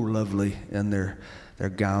so lovely in their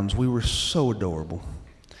gowns. We were so adorable.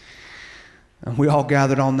 And we all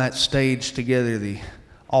gathered on that stage together, the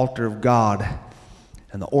altar of God,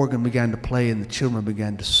 and the organ began to play and the children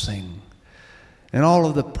began to sing. And all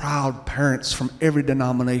of the proud parents from every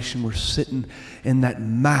denomination were sitting in that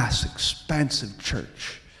mass, expansive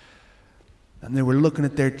church. And they were looking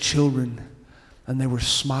at their children, and they were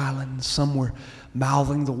smiling. Some were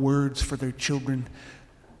mouthing the words for their children,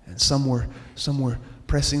 and some were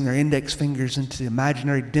pressing their index fingers into the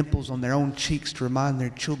imaginary dimples on their own cheeks to remind their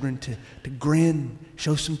children to grin,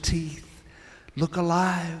 show some teeth, look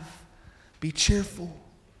alive, be cheerful.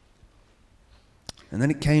 And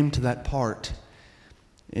then it came to that part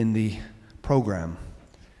in the program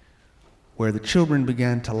where the children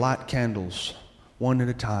began to light candles one at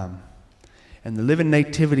a time. And the living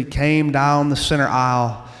nativity came down the center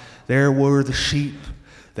aisle. There were the sheep,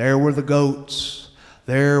 there were the goats,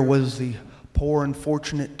 there was the poor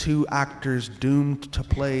unfortunate 2 actors doomed to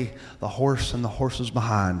play the horse and the horses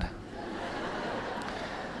behind.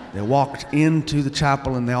 They walked into the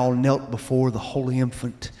chapel and they all knelt before the Holy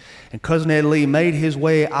Infant. And Cousin Ed Lee made his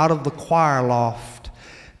way out of the choir loft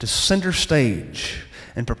to center stage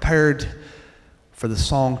and prepared for the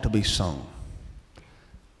song to be sung.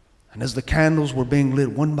 And as the candles were being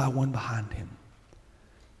lit one by one behind him,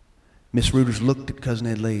 Miss Reuters looked at Cousin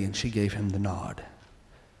Ed Lee and she gave him the nod.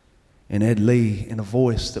 And Ed Lee, in a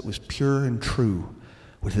voice that was pure and true,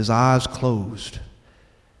 with his eyes closed,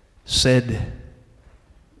 said,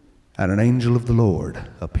 "And an angel of the Lord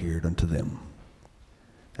appeared unto them.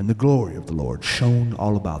 And the glory of the Lord shone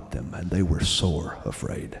all about them, and they were sore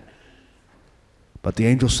afraid. But the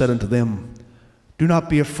angel said unto them, Do not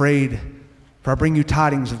be afraid, for I bring you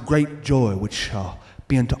tidings of great joy, which shall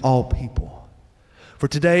be unto all people. For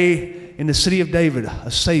today in the city of David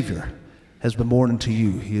a Savior has been born unto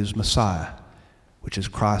you. He is Messiah, which is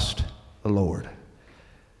Christ the Lord.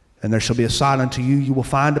 And there shall be a sign unto you. You will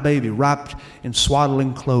find a baby wrapped in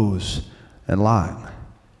swaddling clothes and lying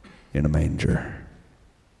in a manger."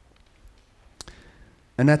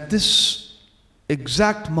 And at this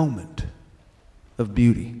exact moment of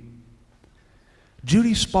beauty,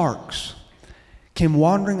 Judy Sparks came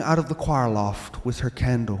wandering out of the choir loft with her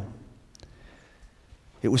candle.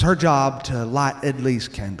 It was her job to light Ed Lee's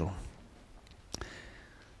candle.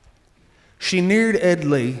 She neared Ed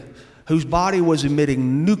Lee, whose body was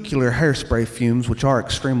emitting nuclear hairspray fumes, which are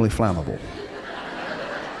extremely flammable.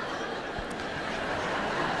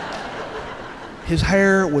 His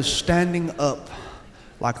hair was standing up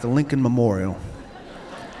like the Lincoln Memorial.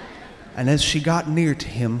 And as she got near to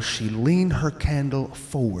him, she leaned her candle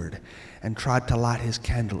forward and tried to light his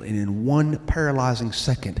candle. And in one paralyzing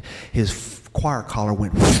second, his choir collar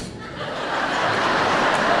went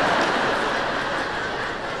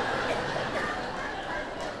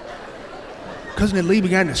Cousin Ed Lee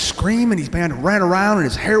began to scream, and he began to run around, and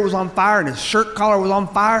his hair was on fire, and his shirt collar was on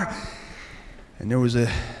fire. And there was a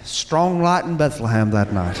strong light in Bethlehem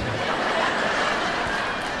that night.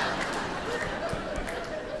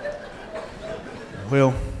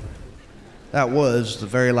 Well, that was the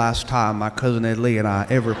very last time my cousin Ed Lee and I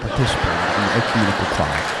ever participated in the ecumenical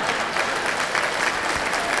choir.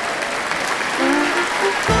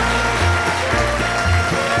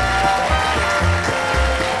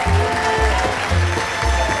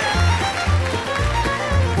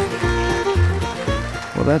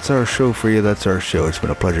 Well, that's our show for you. That's our show. It's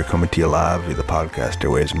been a pleasure coming to you live via the podcast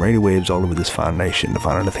airwaves and radio waves all over this fine nation. To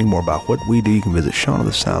find out anything more about what we do, you can visit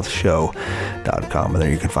SeanOfTheSouthShow.com, and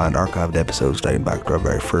there you can find archived episodes dating back to our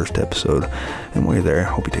very first episode. And while you're there,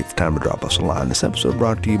 hope you take the time to drop us a line. This episode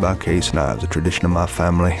brought to you by Case Knives, a tradition of my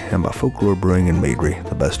family, and by Folklore Brewing in Meadry,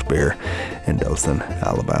 the best beer in Dothan,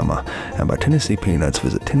 Alabama, and by Tennessee Peanuts.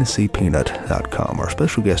 Visit TennesseePeanut.com. Our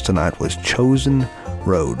special guest tonight was Chosen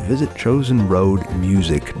Road. Visit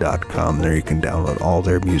chosenroadmusic.com. There you can download all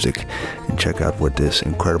their music and check out what this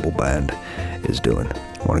incredible band is doing.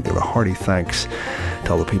 I want to give a hearty thanks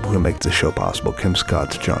to all the people who make this show possible: Kim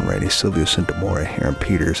Scotts, John Rainey, Silvio Santamore, Aaron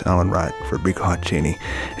Peters, Alan Wright, Federico Haccini,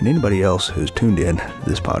 and anybody else who's tuned in to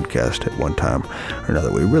this podcast at one time or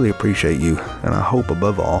another. We really appreciate you, and I hope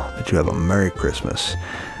above all that you have a Merry Christmas.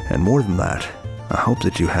 And more than that, I hope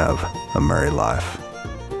that you have a merry life.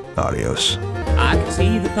 Adios. I can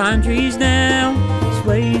see the pine trees now,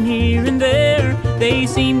 swaying here and there. They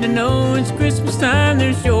seem to know it's Christmas time,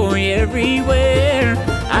 there's joy everywhere.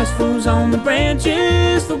 Ice flows on the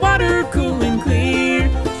branches, the water cool and clear.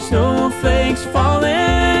 Snowflakes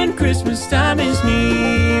falling, Christmas time is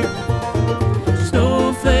near.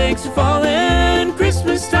 Snowflakes are falling.